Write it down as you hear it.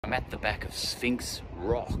I'm at the back of Sphinx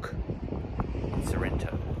Rock in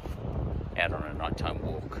Sorrento, out on a nighttime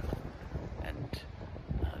walk, and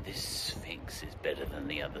this Sphinx is better than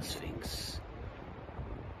the other Sphinx.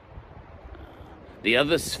 The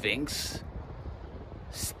other Sphinx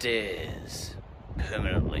stares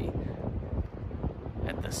permanently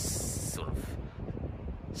at the sort of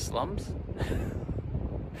slums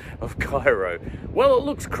of Cairo. Well, it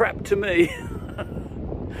looks crap to me.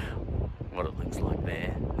 What it looks like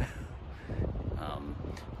there.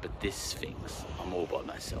 But this Sphinx, I'm all by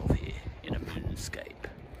myself here in a moonscape.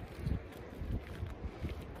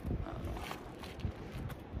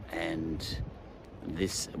 And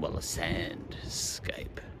this, well, a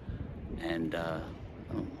sandscape. And, oh,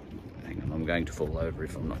 hang on, I'm going to fall over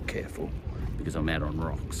if I'm not careful because I'm out on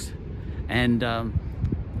rocks. And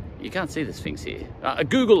you can't see the Sphinx here.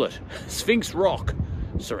 Google it, Sphinx Rock,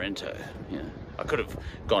 Sorrento. Yeah, I could have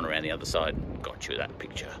gone around the other side and got you that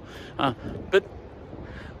picture. But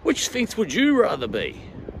which Sphinx would you rather be?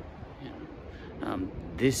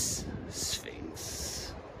 This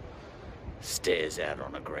Sphinx stares out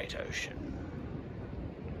on a great ocean,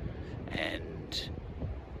 and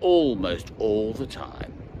almost all the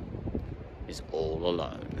time is all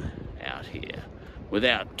alone out here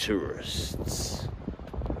without tourists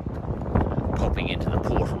popping into the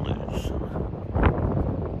portaloos.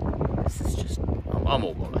 This is just, I'm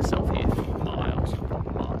all by myself here for miles and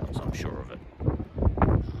miles, I'm sure of it.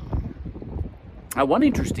 One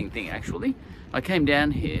interesting thing, actually, I came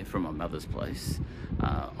down here from my mother's place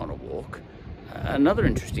on a walk. Another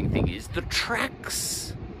interesting thing is the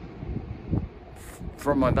tracks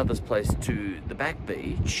from my mother's place to the back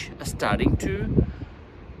beach are starting to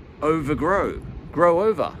grow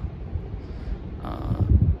over.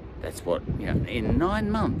 That's what, in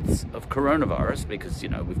 9 months of coronavirus, because,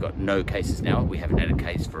 we've got no cases now. We haven't had a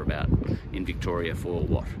case for about, in Victoria, for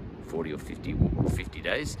what, 40 or 50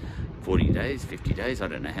 days? 40 days, 50 days, I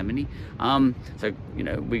don't know how many. So,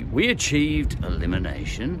 we achieved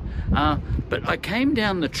elimination. But I came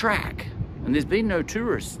down the track, and there's been no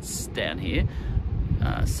tourists down here,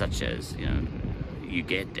 such as, you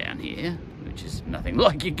get down here, which is nothing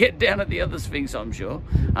like you get down at the other Sphinx, I'm sure.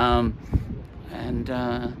 And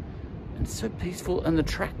it's so peaceful, and the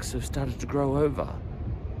tracks have started to grow over.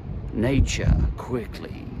 Nature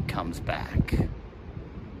quickly comes back.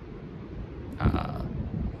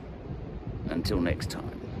 Until next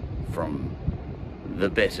time, from the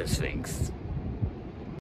better Sphinx.